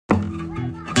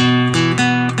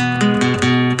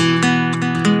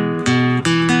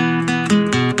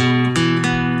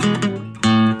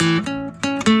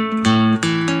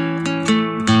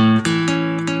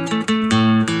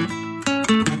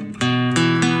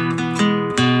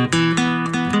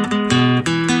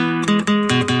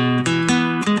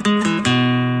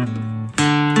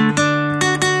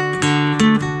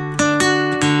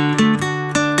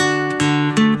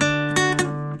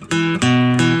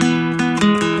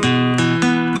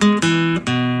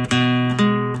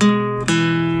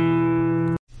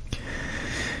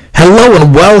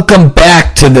and welcome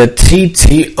back to the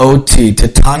TTOT,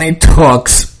 Tatani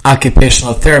Talks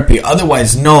Occupational Therapy,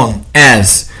 otherwise known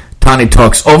as Tani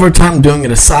Talks Overtime, doing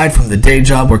it aside from the day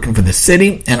job working for the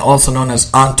city, and also known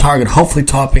as On Target, hopefully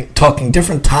talking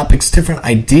different topics, different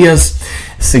ideas,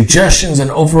 suggestions,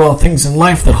 and overall things in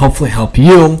life that hopefully help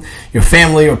you, your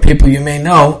family, or people you may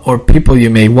know, or people you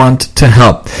may want to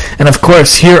help. And of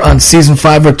course, here on Season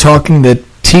 5, we're talking the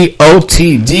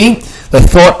TOTD, the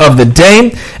thought of the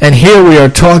day, and here we are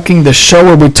talking the show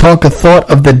where we talk a thought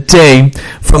of the day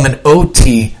from an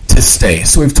OT to stay.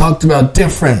 So we've talked about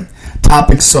different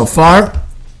topics so far.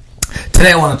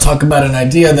 Today I want to talk about an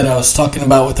idea that I was talking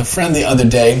about with a friend the other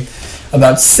day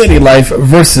about city life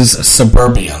versus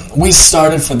suburbia. We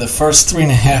started for the first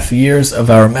 3.5 years of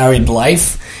our married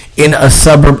life in a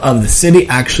suburb of the city,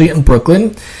 actually in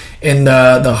Brooklyn. In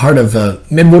the heart of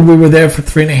Midwood. We were there for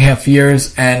 3.5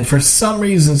 years, and for some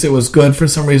reasons it was good, for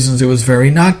some reasons it was very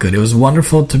not good. It was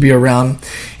wonderful to be around,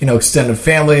 extended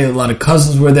family. A lot of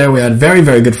cousins were there. We had very,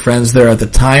 very good friends there at the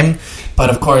time,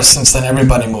 but of course since then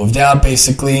everybody moved out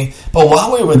basically. But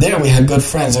while we were there, we had good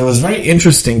friends. It was very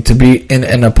interesting to be in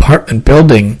an apartment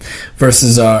building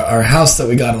versus our house that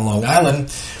we got in Long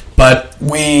Island. But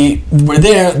we were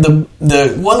there.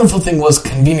 The wonderful thing was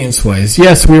convenience-wise.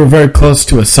 Yes, we were very close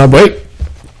to a subway.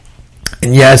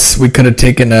 And yes, we could have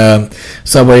taken a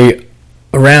subway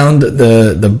around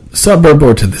the suburb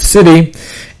or to the city.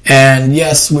 And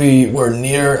yes, we were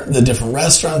near the different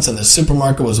restaurants and the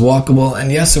supermarket was walkable.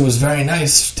 And yes, it was very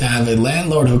nice to have a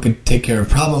landlord who could take care of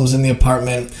problems in the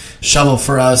apartment, shovel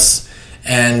for us,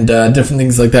 and different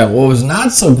things like that. What was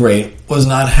not so great was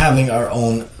not having our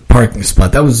own parking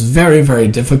spot. That was very, very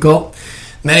difficult.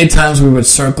 Many times we would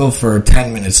circle for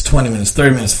 10 minutes, 20 minutes,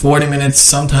 30 minutes, 40 minutes,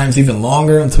 sometimes even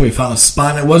longer until we found a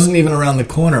spot. And it wasn't even around the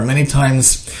corner. Many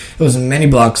times it was many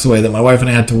blocks away that my wife and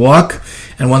I had to walk.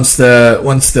 And once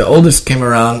the oldest came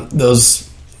around,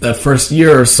 that first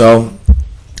year or so,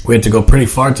 we had to go pretty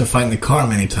far to find the car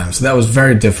many times. So that was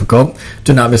very difficult.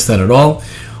 Do not miss that at all.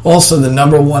 Also, the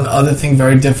number one other thing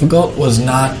very difficult was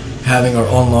not having our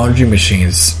own laundry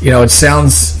machines.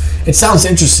 It sounds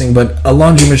interesting, but a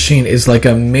laundry machine is like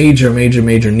a major, major,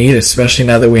 major need, especially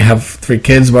now that we have 3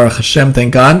 kids, Baruch Hashem,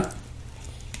 thank God.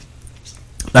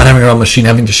 Not having our own machine,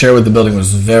 having to share with the building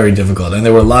was very difficult. And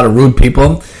there were a lot of rude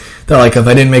people that, if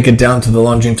I didn't make it down to the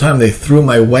laundry in time, they threw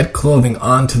my wet clothing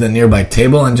onto the nearby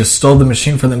table and just stole the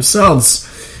machine for themselves.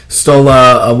 Stole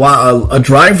a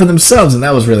dryer for themselves, and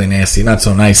that was really nasty, not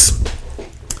so nice.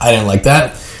 I didn't like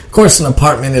that. Of course, an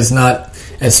apartment is not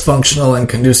as functional and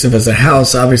conducive as a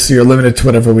house. Obviously, you're limited to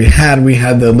whatever we had. We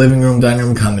had the living room, dining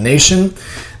room combination.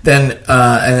 Then,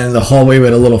 and then the hallway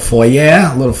with a little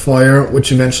foyer,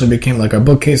 which eventually became like our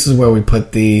bookcases where we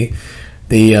put the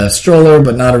stroller,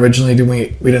 but not originally.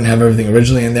 We didn't have everything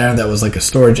originally in there. That was like a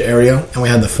storage area. And we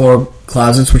had the 4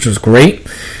 closets, which was great.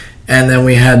 And then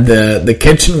we had the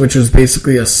kitchen, which was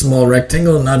basically a small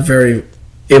rectangle, not very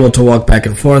able to walk back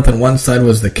and forth. On one side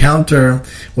was the counter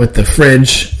with the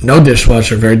fridge, no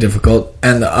dishwasher, very difficult,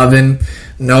 and the oven,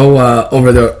 no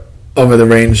over the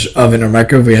range oven or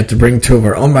microwave. We had to bring 2 of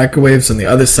our own microwaves. On the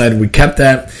other side, we kept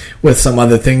that with some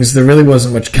other things. There really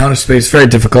wasn't much counter space, very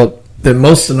difficult. The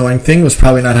most annoying thing was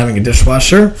probably not having a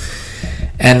dishwasher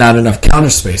and not enough counter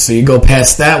space. So you go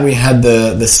past that, we had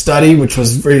the study, which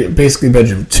was basically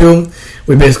bedroom 2.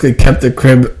 We basically kept the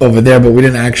crib over there, but we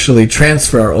didn't actually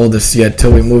transfer our oldest yet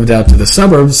till we moved out to the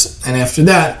suburbs. And after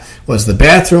that was the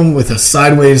bathroom with a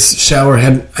sideways shower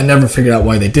head. I never figured out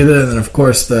why they did it. And then, of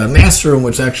course, the master room,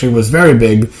 which actually was very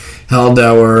big, held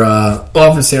our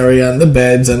office area and the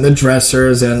beds and the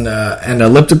dressers and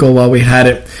elliptical while we had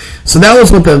it. So that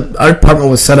was what our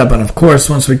apartment was set up. And, of course,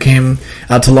 once we came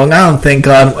out to Long Island, thank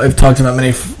God, I've talked about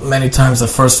many times, the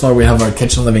first floor we have our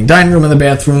kitchen, living, dining room, and the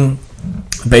bathroom.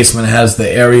 The basement has the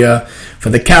area for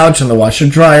the couch and the washer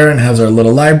dryer, and has our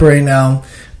little library now,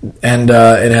 and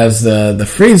it has the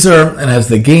freezer, and has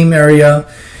the game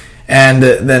area, and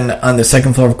then on the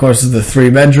second floor, of course, is the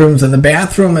 3 bedrooms and the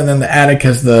bathroom, and then the attic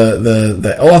has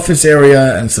the office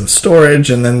area and some storage,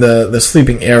 and then the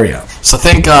sleeping area. So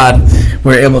thank God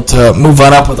we're able to move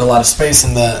on up with a lot of space.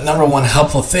 And the number one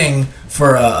helpful thing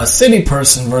for a city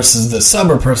person versus the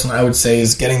suburb person, I would say,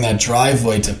 is getting that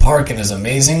driveway to park in is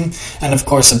amazing. And of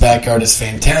course, the backyard is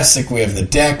fantastic. We have the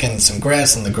deck and some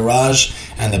grass in the garage,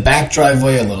 and the back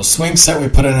driveway, a little swing set we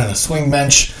put in, and a swing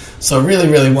bench. So really,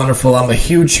 really wonderful. I'm a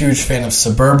huge, huge fan of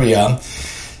suburbia.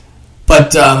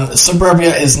 But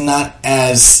suburbia is not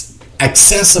as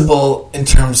accessible in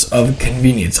terms of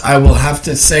convenience. I will have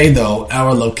to say, though,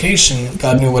 our location,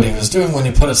 God knew what he was doing when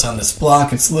he put us on this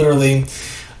block. It's literally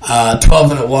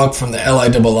 12-minute walk from the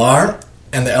LIRR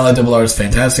and the LIRR is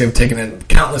fantastic. I've taken it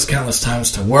countless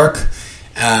times to work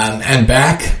and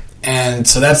back. And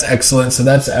so that's excellent. So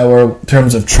that's our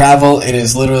terms of travel. It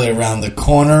is literally around the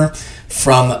corner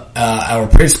from our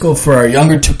preschool. For our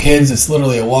younger two kids, it's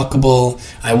literally a walkable.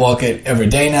 I walk it every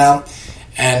day now.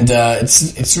 And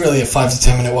it's really a 5 to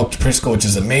 10 minute walk to preschool, which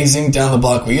is amazing. Down the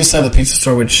block, we used to have the pizza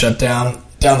store, which shut down.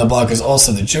 Down the block is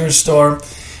also the Jewish store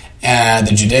and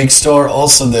the Judaic store.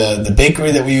 Also the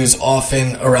bakery that we use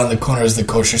often. Around the corner is the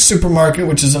kosher supermarket,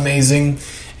 which is amazing.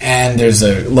 And there's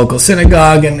a local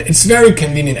synagogue, and it's very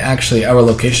convenient, actually, our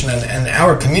location and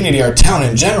our community, our town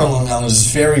in general, Long Island,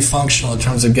 is very functional in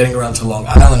terms of getting around to Long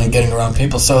Island and getting around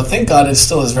people. So thank God it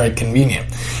still is very convenient.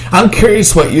 I'm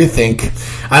curious what you think.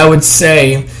 I would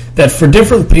say that for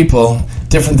different people,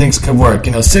 different things could work.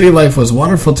 City life was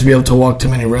wonderful to be able to walk to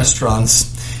many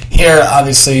restaurants. Here,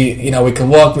 obviously, we can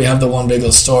walk. We have the One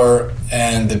Bagel store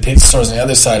and the pizza stores on the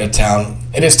other side of town.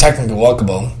 It is technically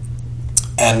walkable.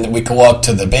 And we could walk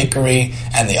to the bakery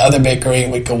and the other bakery.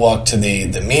 We could walk to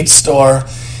the meat store.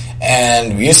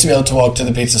 And we used to be able to walk to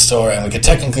the pizza store. And we could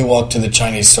technically walk to the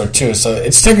Chinese store too. So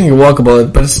it's technically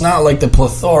walkable, but it's not like the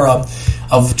plethora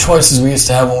of choices we used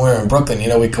to have when we were in Brooklyn.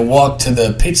 We could walk to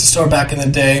the pizza store back in the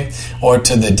day or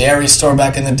to the dairy store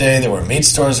back in the day. There were meat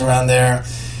stores around there.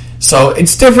 So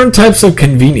it's different types of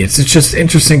convenience. It's just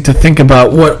interesting to think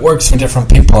about what works for different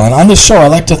people. And on the show, I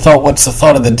like to thought what's the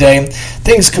thought of the day.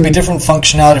 Things could be different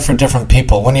functionality for different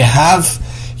people. When you have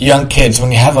young kids,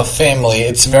 when you have a family,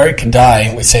 it's very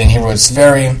kedai, we say in Hebrew, it's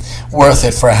very worth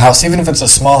it for a house, even if it's a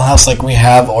small house like we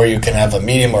have, or you can have a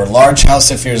medium or large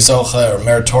house if you're zocha or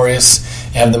meritorious,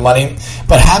 you have the money.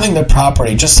 But having the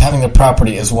property, just having the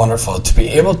property is wonderful. To be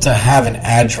able to have an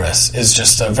address is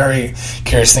just a very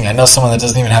curious thing. I know someone that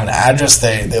doesn't even have an address,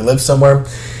 they live somewhere,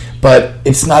 but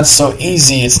it's not so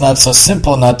easy, it's not so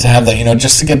simple not to have that,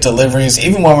 just to get deliveries.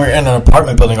 Even when we were in an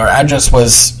apartment building, our address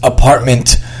was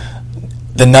apartment,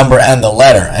 the number and the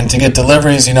letter, and to get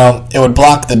deliveries, it would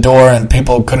block the door and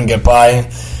people couldn't get by.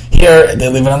 Here, they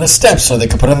leave it on the steps so they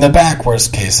could put it in the back,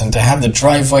 worst case. And to have the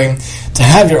driveway, to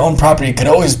have your own property, you could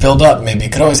always build up maybe, you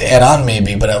could always add on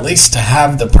maybe, but at least to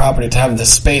have the property, to have the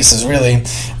space is really,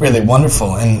 really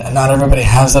wonderful. And not everybody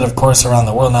has that, of course, around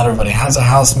the world. Not everybody has a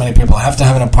house. Many people have to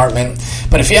have an apartment.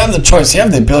 But if you have the choice, you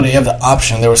have the ability, you have the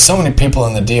option. There were so many people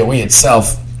in the DOE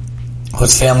itself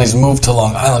whose families moved to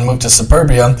Long Island, moved to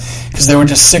suburbia, because they were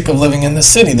just sick of living in the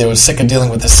city. They were sick of dealing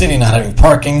with the city, not having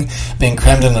parking, being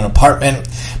crammed in an apartment.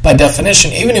 By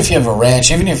definition, even if you have a ranch,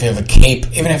 even if you have a cape,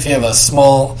 even if you have a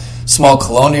small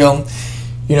colonial,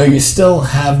 you still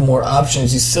have more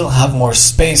options, you still have more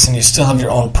space, and you still have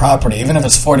your own property. Even if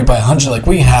it's 40 by 100 like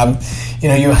we have,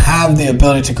 you have the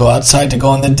ability to go outside, to go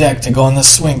on the deck, to go on the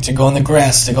swing, to go in the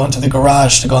grass, to go into the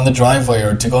garage, to go in the driveway,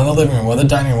 or to go in the living room, or the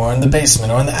dining room, or in the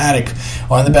basement, or in the attic,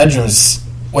 or in the bedrooms.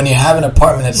 When you have an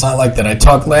apartment, it's not like that. I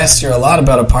talked last year a lot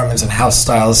about apartments and house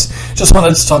styles. Just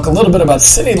wanted to talk a little bit about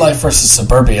city life versus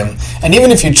suburbia. And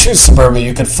even if you choose suburbia,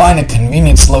 you could find a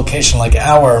convenience location like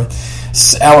our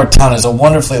town is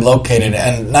wonderfully located,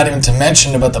 and not even to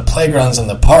mention about the playgrounds and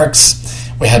the parks.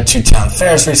 We had 2 town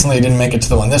fairs recently. Didn't make it to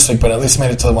the one this week, but at least made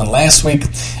it to the one last week.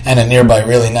 And a nearby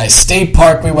really nice state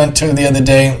park we went to the other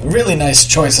day. Really nice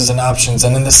choices and options.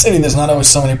 And in the city, there's not always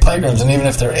so many playgrounds. And even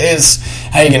if there is,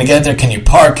 how are you going to get there? Can you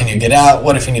park? Can you get out?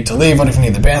 What if you need to leave? What if you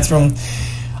need the bathroom?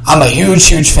 I'm a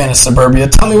huge fan of suburbia.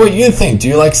 Tell me what you think. Do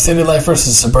you like city life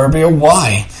versus suburbia?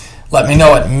 Why? Let me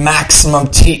know at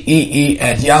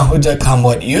MaximumTEE@yahoo.com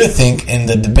what you think in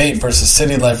the debate versus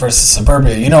city life versus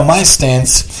suburbia. My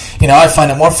stance. I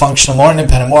find it more functional, more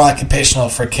independent, more occupational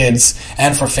for kids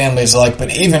and for families alike.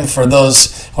 But even for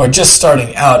those who are just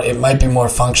starting out, it might be more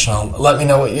functional. Let me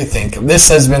know what you think. This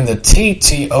has been the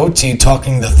TTOT,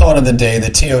 talking the thought of the day,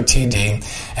 the TOTD,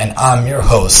 and I'm your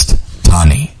host,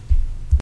 Tani.